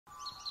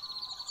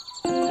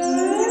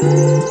I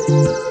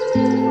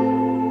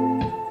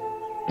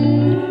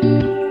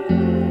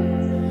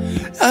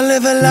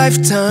live a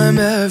lifetime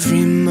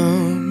every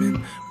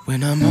moment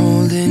when I'm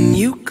holding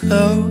you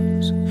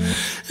close.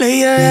 Lay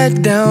your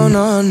head down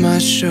on my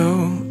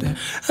shoulder,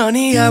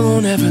 honey, I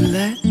won't ever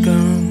let go.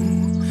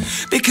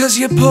 Because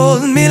you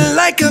pulled me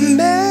like a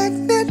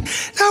magnet,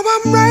 now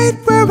I'm right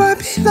where I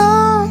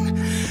belong.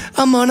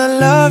 I'm gonna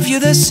love you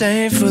the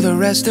same for the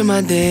rest of my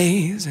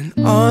days, and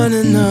on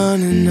and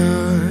on and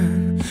on.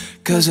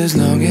 Cause as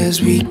long as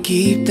we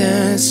keep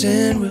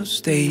dancing, we'll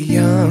stay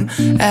young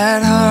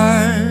at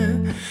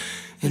heart.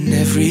 And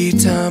every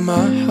time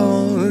I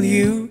hold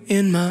you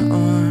in my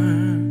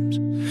arms,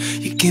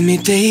 you give me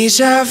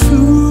deja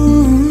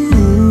vu.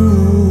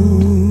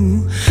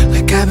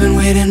 Like I've been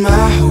waiting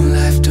my whole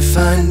life to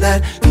find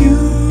that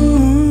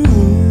view.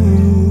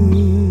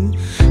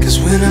 Cause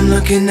when I'm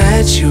looking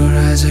at your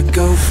eyes, I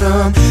go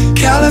from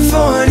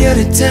California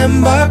to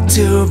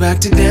Timbuktu, back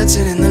to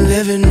dancing in the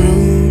living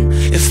room.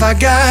 If I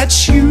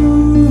got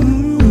you,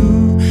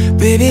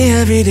 baby,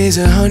 every day's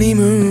a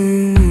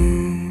honeymoon.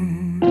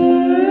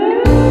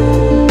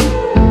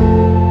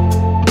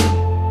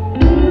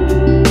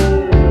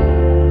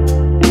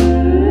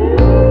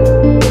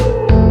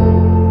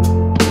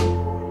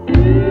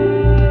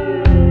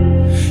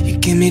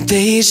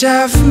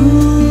 Deja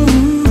vu.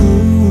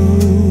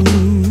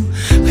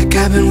 Like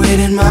I've been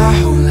waiting my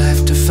whole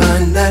life to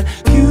find that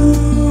view.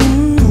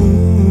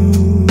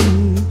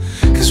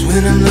 Cause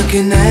when I'm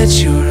looking at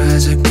your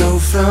eyes, I go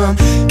from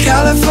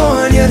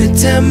California to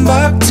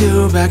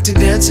Timbuktu, back to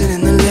dancing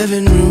in the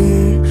living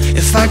room.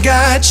 If I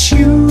got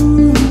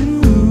you,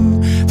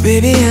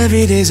 baby,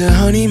 every day's a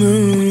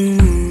honeymoon.